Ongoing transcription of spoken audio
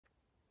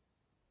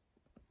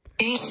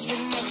It's the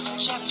next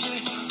chapter,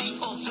 the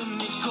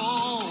ultimate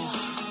goal.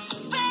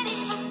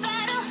 Ready for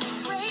battle,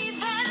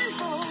 brave and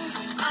bold.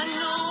 I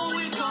know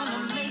we're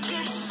gonna make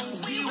it.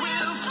 We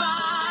will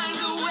find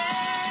a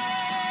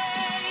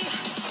way.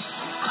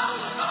 Oh,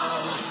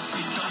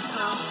 we've come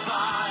so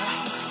far.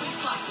 We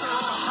fought so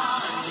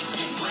hard to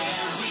get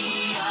where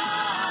we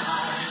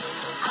are.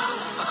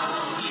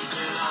 Oh, we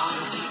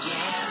belong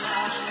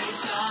together.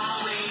 It's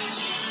always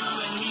you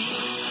and me.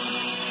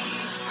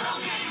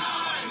 Okay,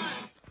 on.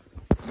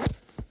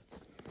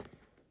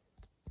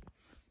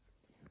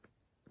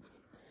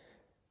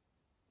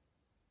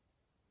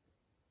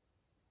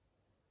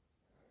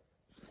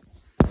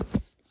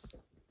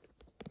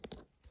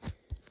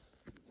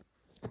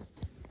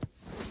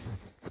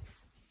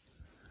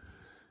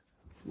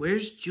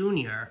 Where's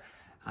Junior?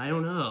 I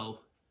don't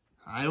know.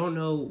 I don't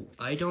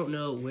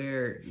know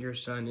where your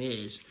son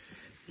is.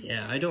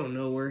 Yeah, I don't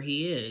know where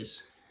he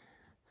is.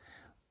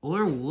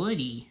 Or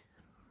Woody.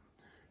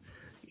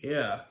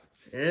 Yeah,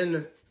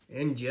 and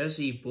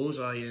Jesse,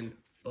 Bullseye, and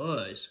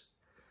Buzz.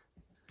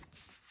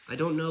 I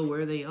don't know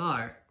where they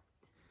are.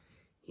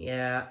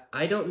 Yeah,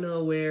 I don't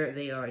know where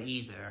they are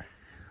either.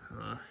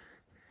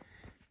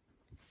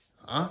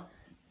 Huh?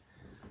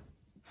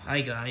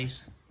 Hi,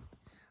 guys.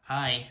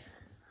 Hi.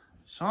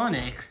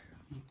 Sonic,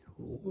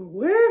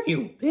 where have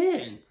you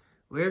been?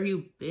 Where have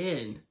you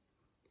been?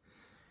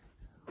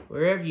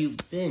 Where have you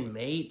been,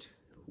 mate?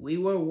 We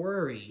were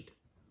worried.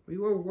 We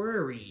were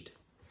worried.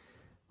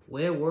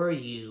 Where were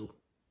you?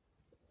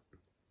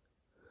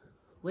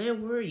 Where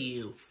were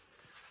you?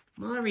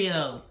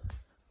 Mario.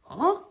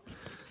 Huh?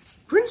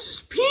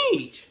 Princess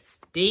Peach.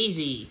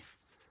 Daisy.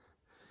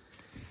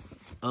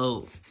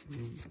 Oh,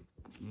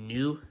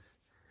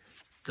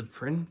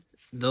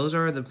 those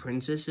are the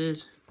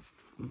princesses?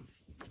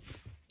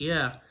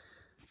 Yeah,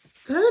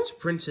 that's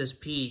Princess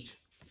Peach,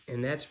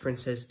 and that's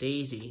Princess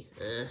Daisy.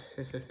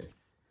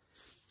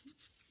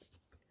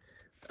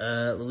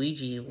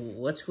 Luigi,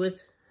 what's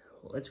with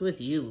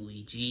you,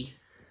 Luigi?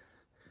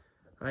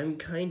 I'm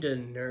kinda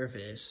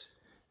nervous.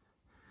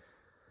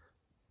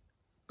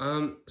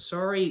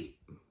 Sorry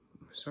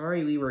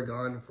we were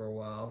gone for a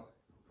while.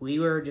 We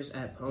were just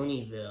at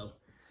Ponyville.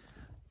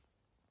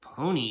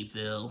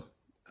 Ponyville?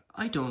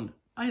 I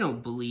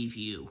don't believe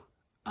you.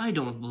 I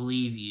don't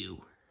believe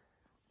you.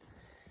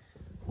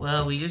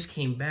 Well, we just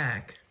came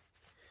back.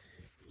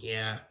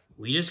 Yeah,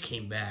 we just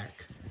came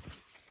back.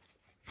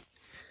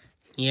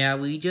 Yeah,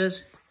 we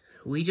just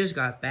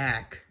got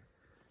back.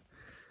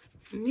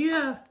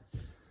 Yeah.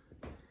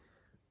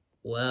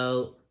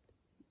 Well,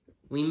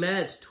 we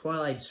met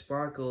Twilight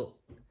Sparkle,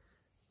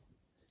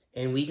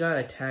 and we got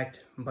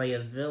attacked by a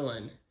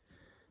villain.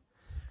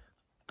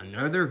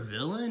 Another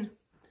villain?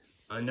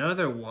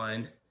 Another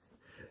one?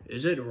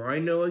 Is it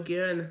Rhino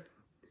again?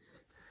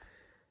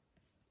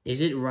 Is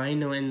it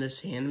Rhino and the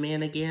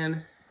Sandman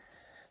again?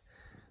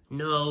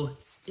 No,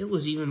 it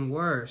was even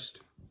worse.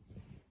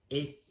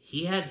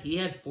 He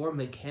had 4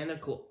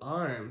 mechanical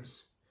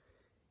arms.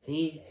 And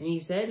he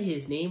said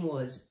his name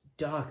was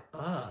Doc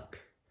Ock.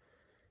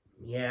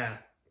 Yeah,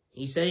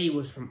 he said he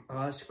was from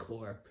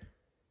Oscorp.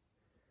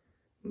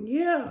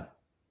 Yeah.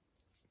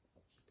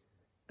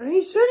 And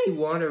he said he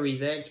wanted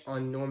revenge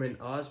on Norman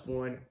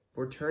Osborn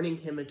for turning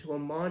him into a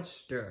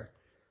monster.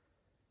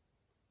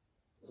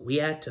 We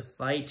had to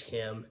fight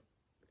him.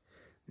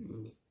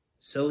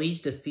 So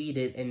he's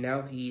defeated and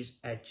now he's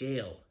at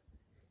jail.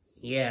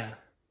 Yeah.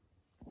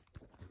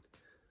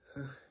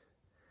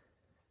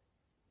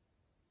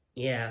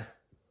 Yeah.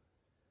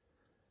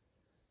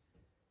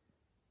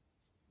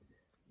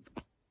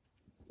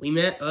 We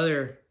met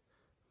other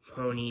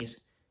ponies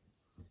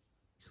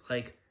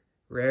like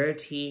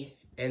Rarity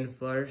and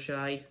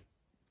Fluttershy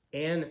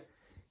and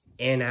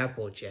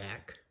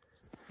Applejack.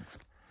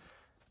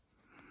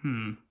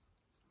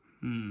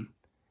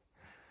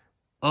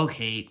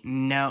 Okay,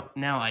 now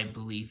I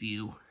believe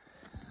you.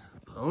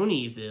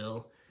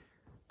 Ponyville?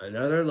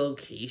 Another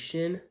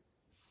location?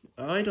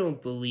 I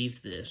don't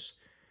believe this.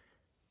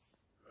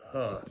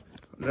 Huh.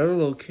 Another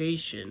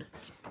location.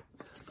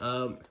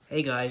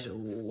 Hey guys,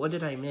 what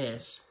did I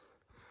miss?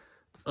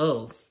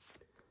 Oh,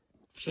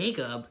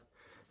 Jacob?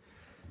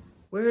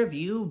 Where have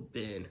you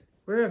been?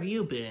 Where have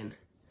you been?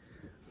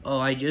 Oh,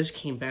 I just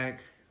came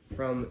back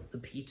from the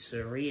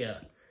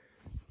pizzeria.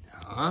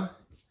 Huh?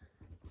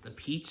 The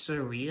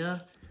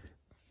pizzeria?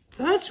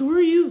 That's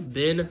where you've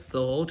been the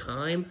whole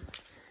time?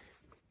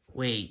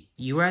 Wait,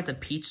 you were at the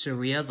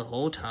pizzeria the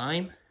whole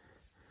time?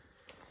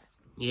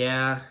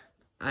 Yeah,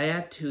 I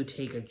had to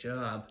take a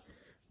job.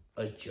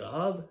 A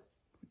job?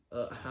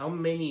 How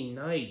many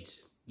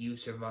nights you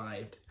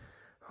survived?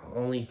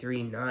 Only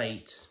 3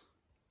 nights.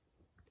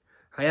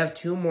 I have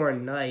 2 more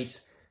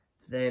nights,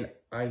 then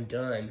I'm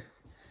done.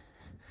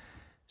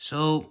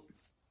 So,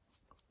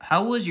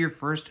 how was your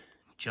first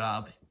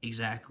job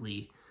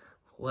exactly?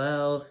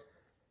 Well,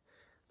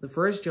 the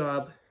first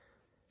job,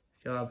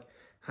 I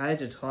had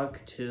to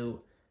talk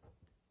to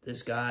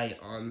this guy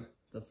on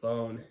the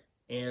phone,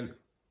 and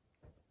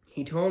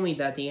he told me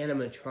that the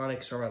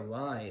animatronics are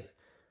alive.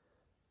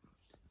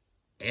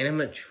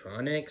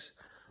 Animatronics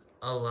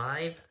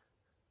alive?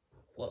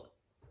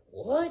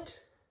 What?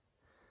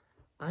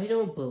 I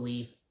don't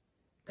believe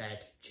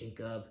that,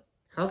 Jacob.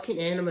 How can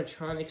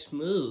animatronics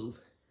move?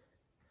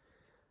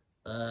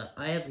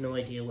 I have no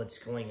idea what's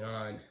going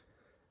on.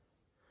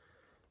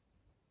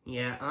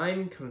 Yeah,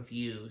 I'm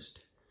confused.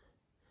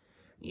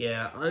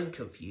 Yeah,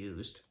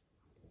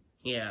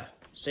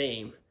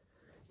 same.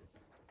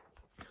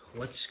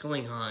 What's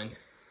going on?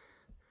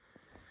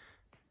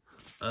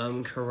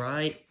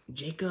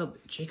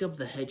 Jacob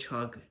the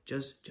hedgehog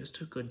just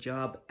took a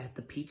job at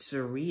the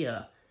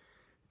pizzeria.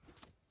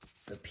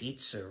 The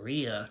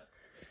pizzeria?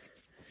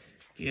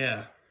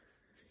 Yeah,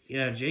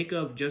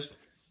 Jacob just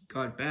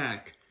got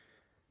back.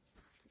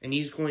 And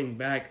he's going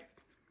back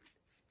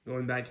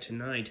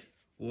tonight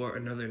for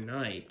another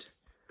night.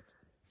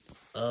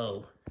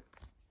 Oh.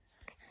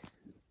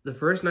 The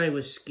first night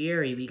was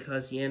scary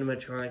because the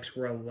animatronics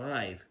were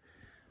alive.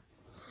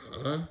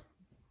 Huh?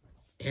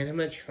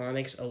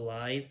 Animatronics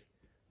alive?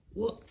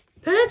 Well,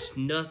 that's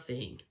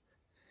nothing.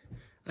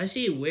 I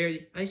see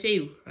way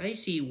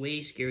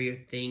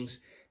scarier things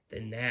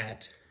than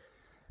that.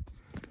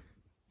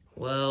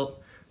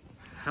 Well,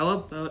 how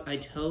about I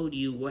tell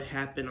you what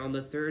happened on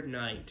the third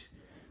night?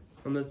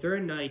 On the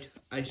third night,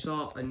 I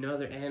saw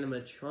another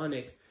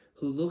animatronic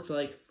who looked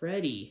like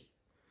Freddy.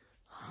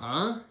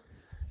 Huh?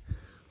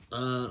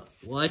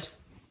 What?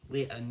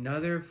 Wait,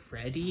 another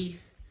Freddy?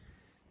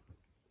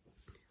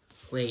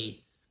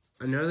 Wait,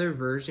 another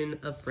version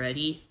of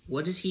Freddy?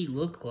 What does he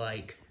look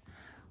like?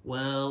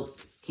 Well,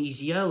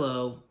 he's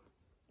yellow.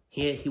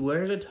 He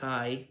wears a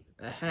tie,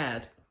 a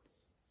hat.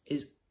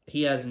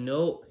 He has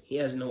no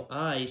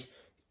eyes,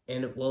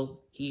 and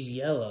well, he's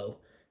yellow.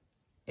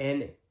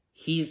 And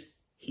he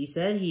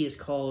said he is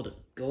called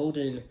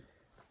Golden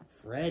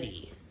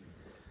Freddy.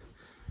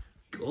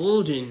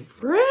 Golden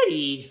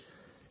Freddy?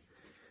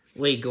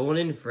 Wait,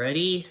 Golden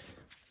Freddy?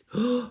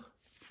 Oh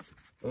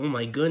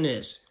my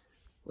goodness.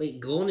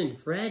 Wait, Golden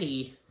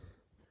Freddy?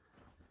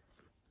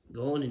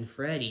 Golden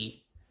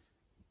Freddy?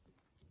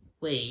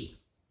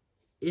 Wait,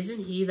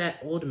 isn't he that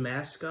old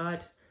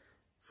mascot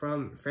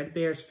from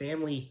Fredbear's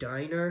Family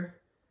Diner?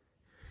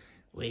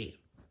 Wait,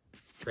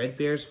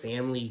 Fredbear's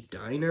Family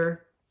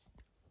Diner?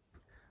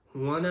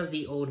 One of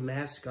the old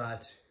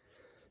mascots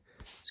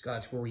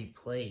were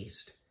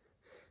replaced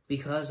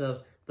because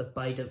of the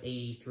bite of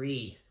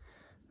 83.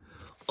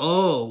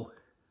 Oh.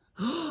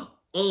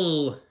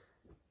 Oh.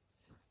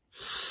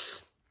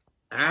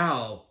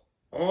 Ow.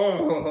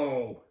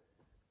 Oh.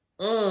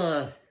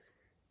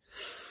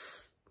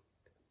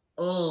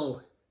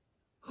 Oh.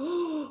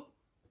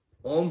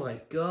 Oh my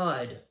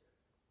god.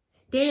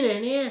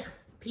 Da-na-na.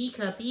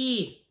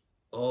 Pee-ka-pee.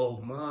 Oh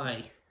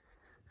my.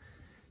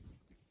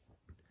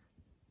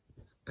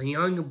 A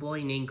young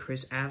boy named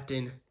Chris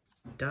Afton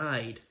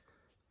died.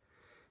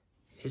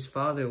 His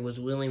father was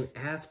William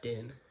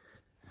Afton.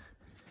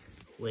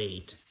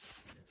 Wait.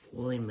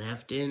 William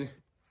Afton?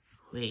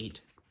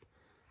 Wait.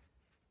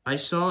 I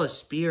saw a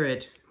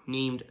spirit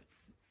named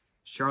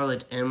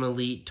Charlotte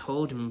Emily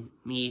told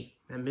me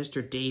that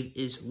Mr. Dave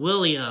is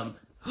William.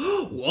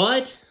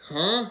 What?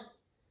 Huh?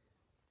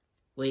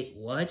 Wait,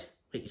 what?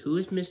 Wait, who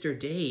is Mr.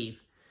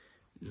 Dave?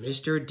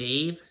 Mr.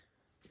 Dave?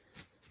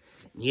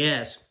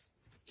 Yes,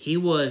 he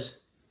was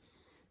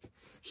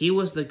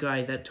the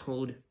guy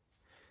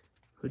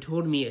who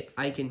told me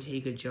I can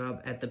take a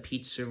job at the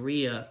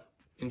pizzeria,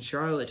 and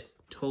Charlotte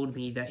told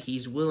me that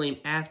he's William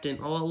Afton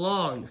all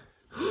along.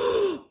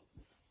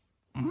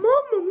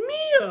 Mamma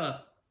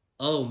mia!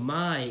 Oh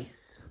my.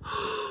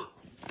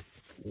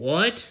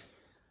 What?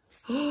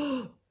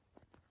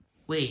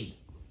 Wait,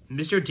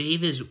 Mr.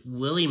 Dave is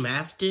William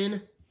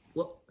Afton?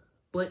 What?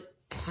 But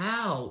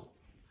how?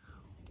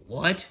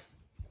 What?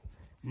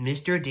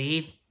 Mr.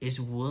 Dave is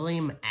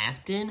William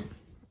Afton?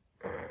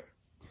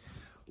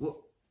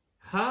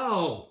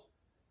 How?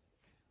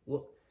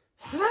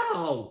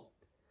 How?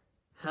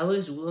 How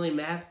is William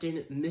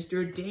Afton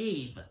Mr.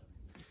 Dave?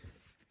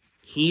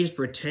 He is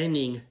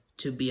pretending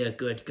to be a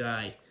good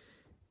guy.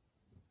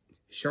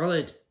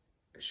 Charlotte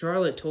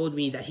told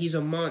me that he's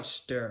a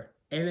monster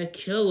and a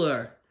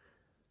killer.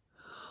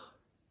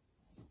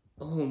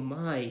 Oh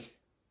my.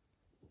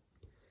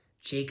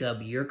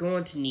 Jacob, you're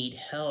going to need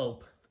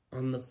help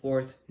on the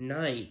fourth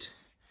night.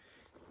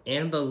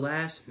 And the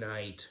last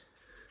night.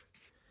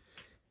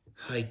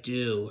 I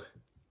do.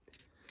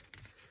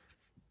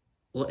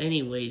 Well,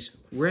 anyways,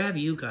 where have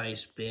you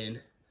guys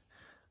been?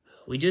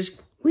 We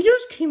just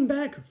came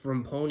back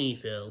from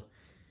Ponyville.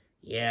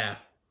 Yeah,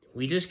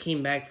 we just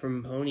came back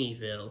from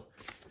Ponyville.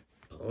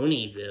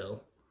 Ponyville?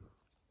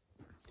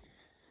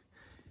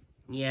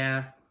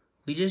 Yeah,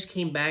 we just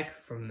came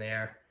back from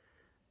there.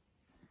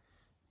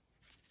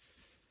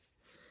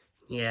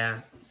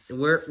 Yeah,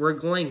 we're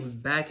going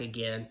back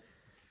again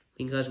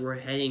because we're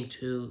heading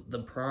to the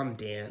prom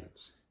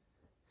dance.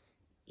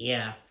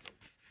 Yeah,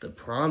 the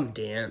prom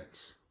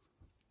dance.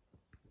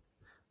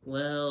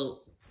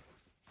 Well,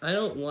 I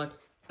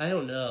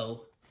don't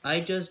know. I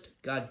just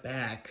got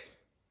back.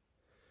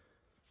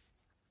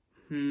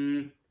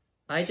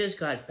 I just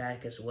got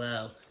back as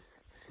well.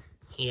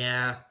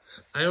 Yeah,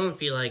 I don't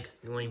feel like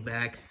going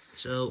back,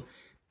 so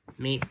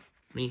maybe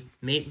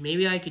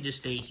I could just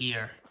stay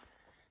here.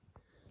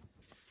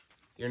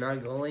 You're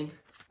not going?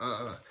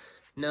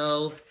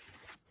 No,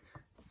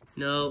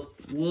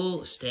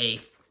 we'll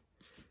stay.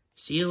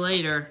 See you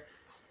later.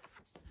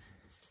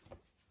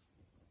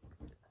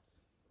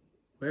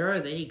 Where are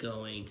they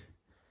going?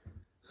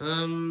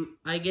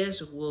 I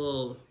guess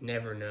we'll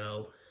never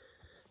know.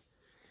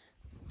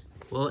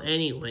 Well,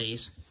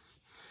 anyways,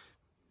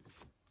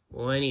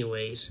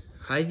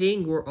 I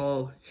think we're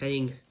all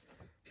heading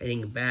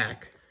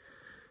back.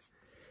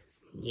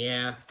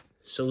 Yeah,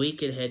 so we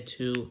can head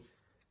to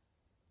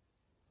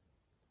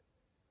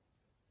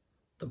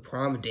the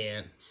prom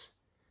dance.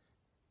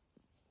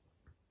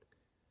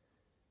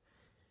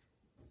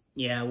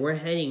 Yeah, we're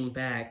heading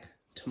back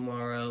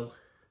tomorrow.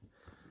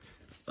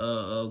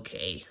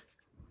 Okay.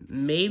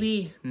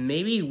 Maybe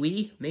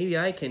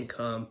I can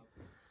come.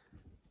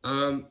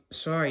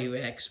 Sorry,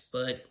 Rex,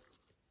 but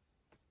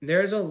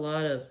there's a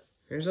lot of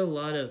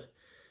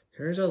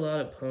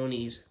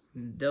ponies.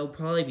 They'll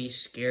probably be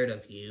scared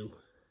of you.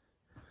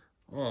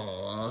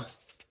 Aww.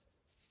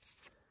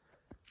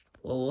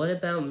 Well, what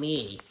about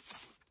me?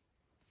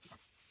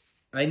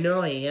 I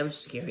know I am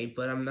scary,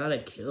 but I'm not a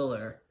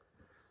killer.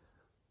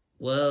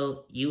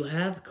 Well, you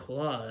have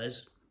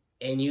claws,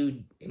 and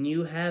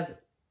you have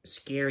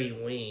scary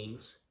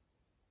wings.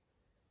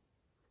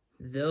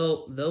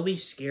 They'll be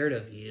scared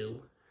of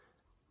you.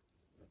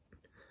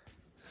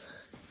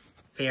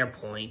 Fair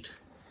point.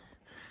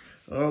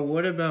 Oh,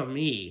 what about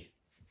me?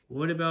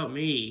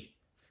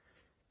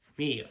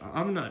 Me,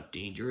 I'm not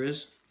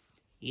dangerous.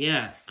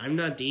 Yeah, I'm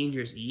not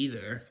dangerous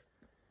either.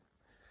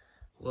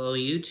 Well,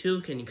 you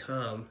two can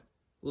come.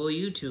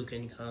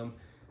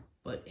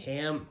 But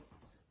Ham,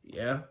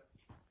 yeah?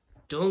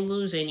 Don't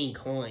lose any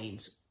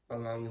coins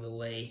along the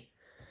way.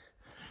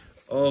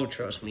 Oh,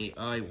 trust me,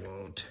 I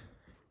won't.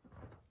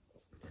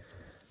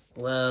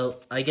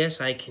 Well, I guess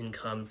I can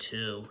come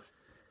too.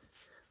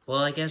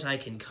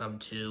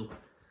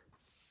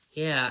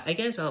 Yeah, I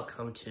guess I'll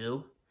come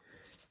too.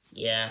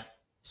 Yeah,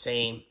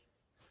 same.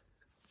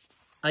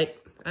 I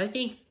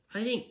think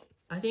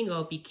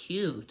I'll be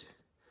cute.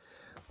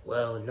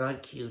 Well,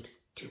 not cute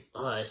to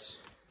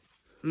us.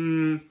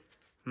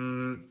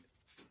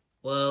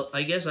 Well,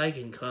 I guess I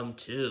can come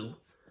too.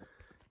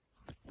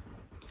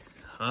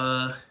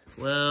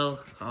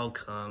 Well, I'll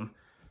come.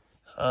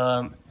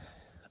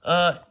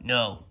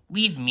 No,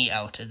 leave me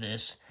out of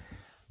this.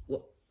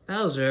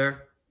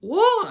 Bowser,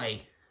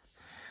 why?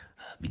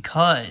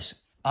 Because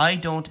I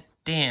don't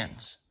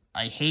dance.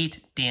 I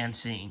hate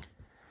dancing.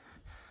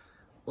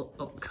 Well,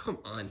 oh, come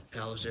on,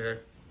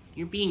 Bowser.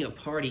 You're being a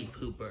party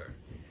pooper.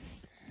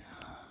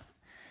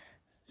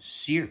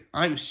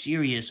 I'm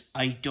serious.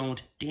 I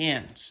don't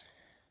dance.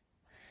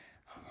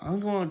 I'm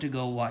going to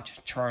go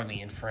watch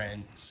Charlie and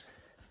Friends.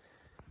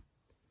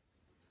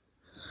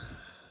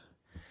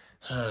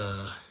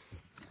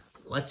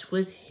 What's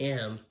with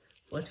him?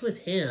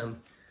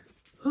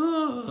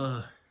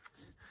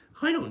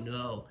 I don't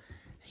know.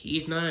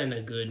 He's not in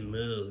a good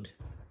mood.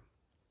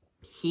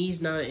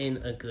 He's not in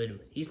a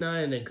good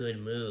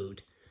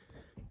mood.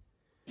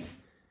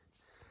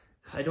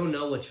 I don't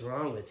know what's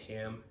wrong with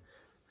him.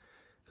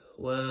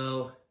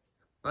 Well,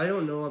 I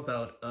don't know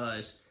about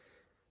us.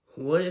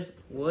 What if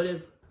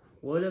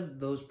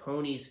those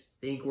ponies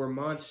think we're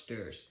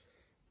monsters?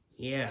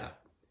 Yeah.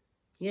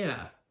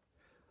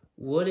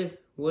 What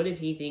if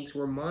he thinks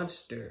we're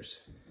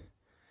monsters?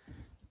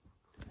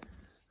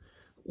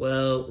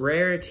 Well,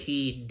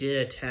 Rarity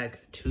did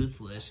attack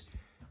Toothless.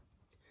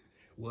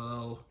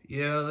 Well,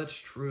 yeah, that's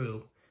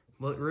true.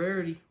 But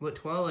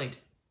Twilight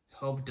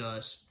helped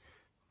us.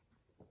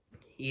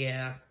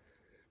 Yeah.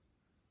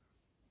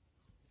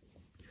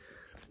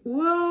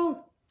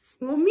 Well,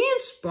 me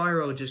and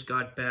Spyro just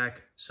got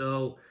back,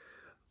 so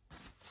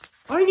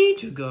I need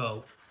to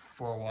go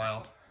for a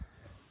while.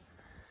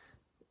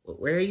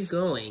 Where are you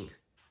going?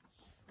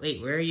 Wait,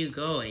 where are you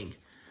going?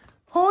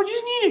 Oh, I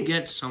just need to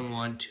get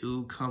someone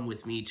to come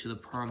with me to the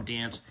prom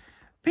dance.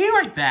 Be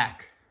right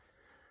back.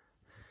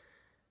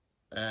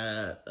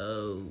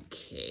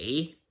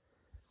 Okay.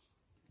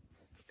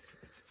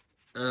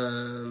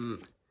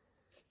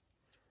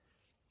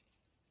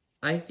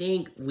 I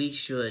think we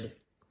should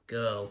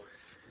go.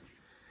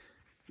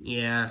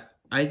 Yeah,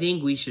 I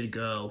think we should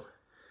go.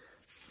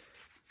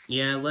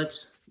 Yeah,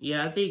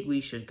 I think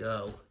we should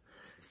go.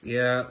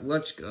 Yeah,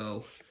 let's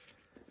go.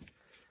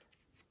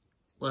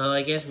 Well,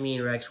 I guess me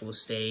and Rex will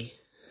stay,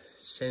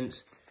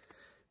 since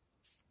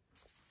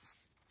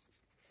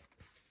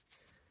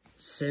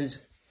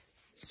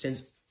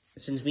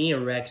me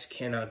and Rex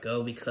cannot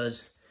go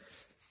because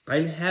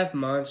I'm half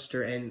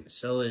monster and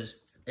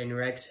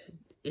Rex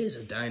is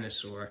a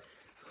dinosaur.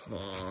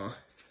 Aw.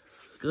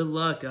 Good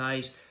luck,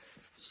 guys.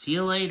 See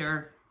you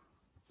later.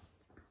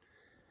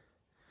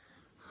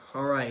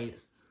 Alright,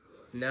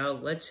 now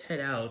let's head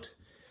out.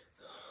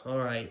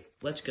 Alright,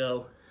 let's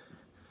go.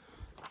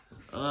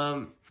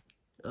 Can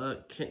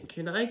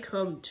I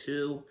come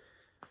too?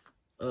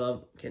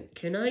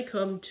 Can I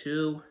come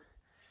too?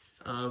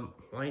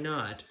 Why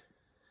not?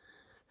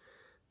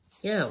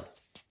 Yeah,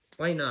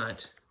 why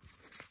not?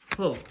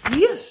 Oh,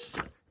 yes!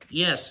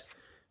 Yes.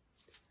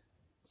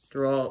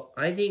 After all,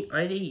 I think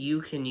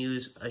you can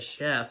use a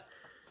chef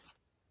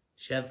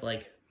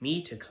like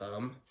me to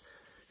come.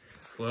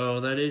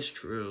 Well, that is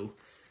true.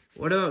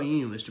 What about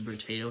you, Mr.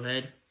 Potato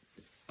Head?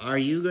 Are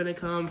you gonna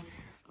come?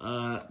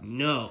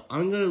 No.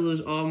 I'm gonna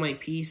lose all my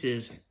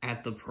pieces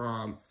at the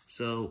prom,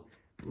 so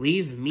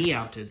leave me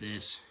out of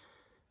this.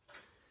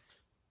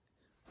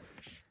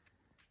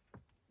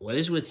 What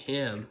is with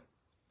him?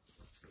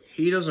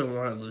 He doesn't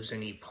want to lose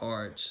any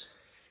parts.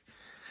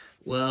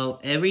 Well,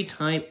 every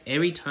time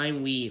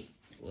we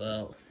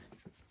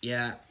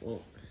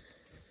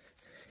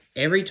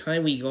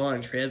go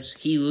on trips,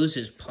 he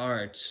loses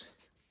parts.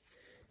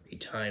 Every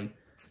time.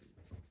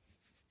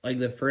 Like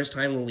the first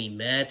time when we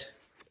met,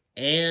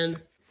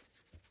 and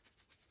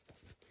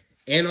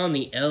on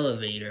the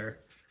elevator.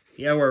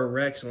 Yeah, where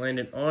Rex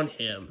landed on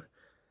him.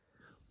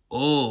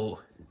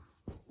 Oh.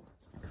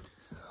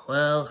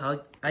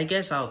 Well, I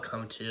guess I'll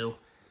come too.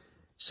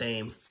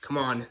 Same. Come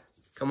on,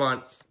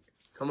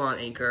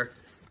 Anchor.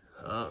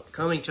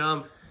 Coming,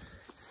 chum.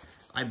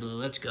 I Blue,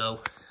 let's go.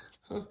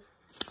 Huh.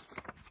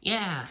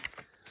 Yeah.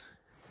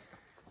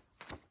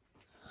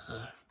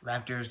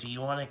 Raptors, do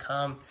you want to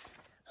come?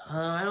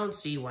 I don't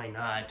see why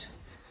not.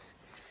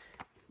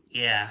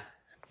 Yeah,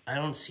 I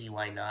don't see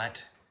why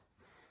not.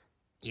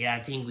 Yeah, I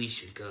think we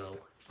should go.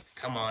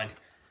 Come on.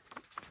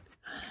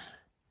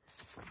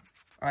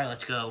 Alright,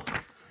 let's go.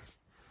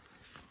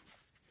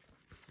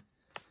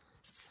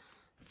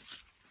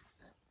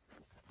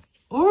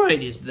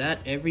 Alright, is that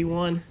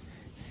everyone?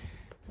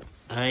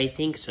 I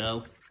think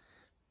so.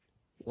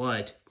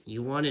 What?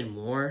 You wanted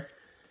more?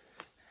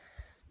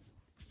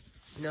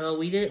 No,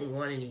 we didn't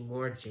want any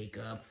more,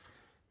 Jacob.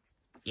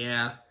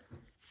 Yeah,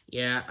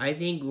 I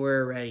think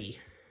we're ready.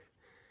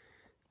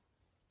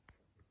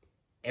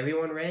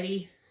 Everyone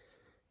ready?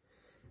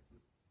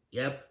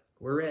 Yep,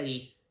 we're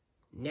ready.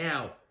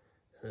 Now.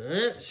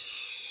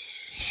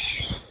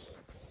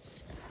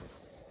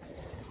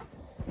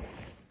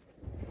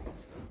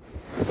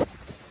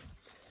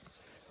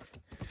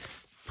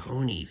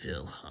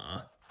 Ponyville,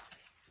 huh?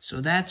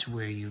 So that's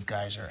where you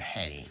guys are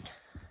heading.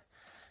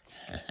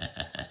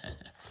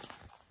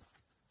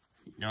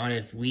 Not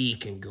if we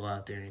can go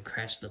out there and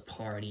crash the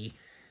party.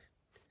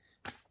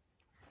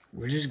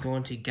 We're just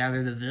going to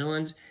gather the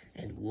villains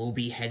and we'll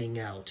be heading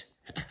out.